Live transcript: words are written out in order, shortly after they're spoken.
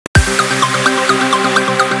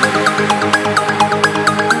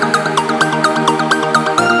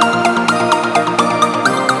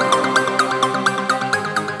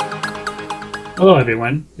Hello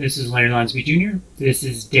everyone, this is Larry Lonsby Jr. This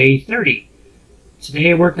is day 30. Today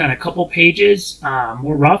I worked on a couple pages,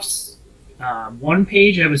 more roughs. One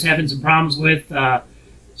page I was having some problems with,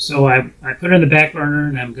 so I put it on the back burner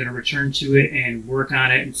and I'm going to return to it and work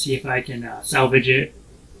on it and see if I can salvage it.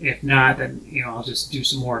 If not, then I'll just do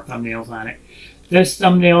some more thumbnails on it. This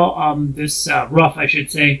thumbnail, this rough I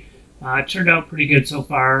should say, turned out pretty good so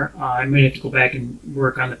far. I might have to go back and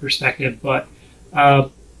work on the perspective, but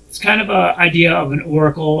it's kind of an idea of an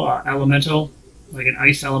oracle elemental, like an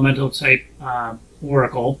ice elemental type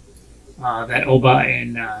oracle that Oba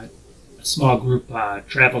and a small group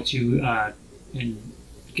travel to and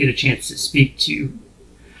get a chance to speak to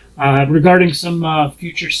regarding some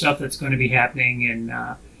future stuff that's going to be happening. And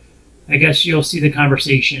I guess you'll see the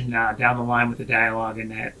conversation down the line with the dialogue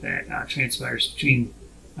and that transpires between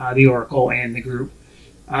the oracle and the group.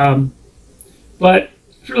 But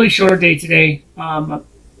it's a really short day today.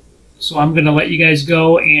 So I'm going to let you guys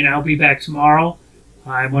go, and I'll be back tomorrow.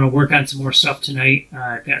 I want to work on some more stuff tonight.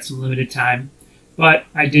 I've got some limited time. But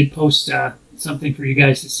I did post something for you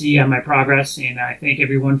guys to see on my progress, and I thank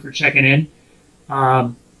everyone for checking in.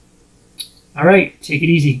 All right, take it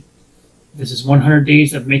easy. This is 100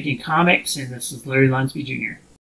 Days of Making Comics, and this is Larry Lonsby Jr.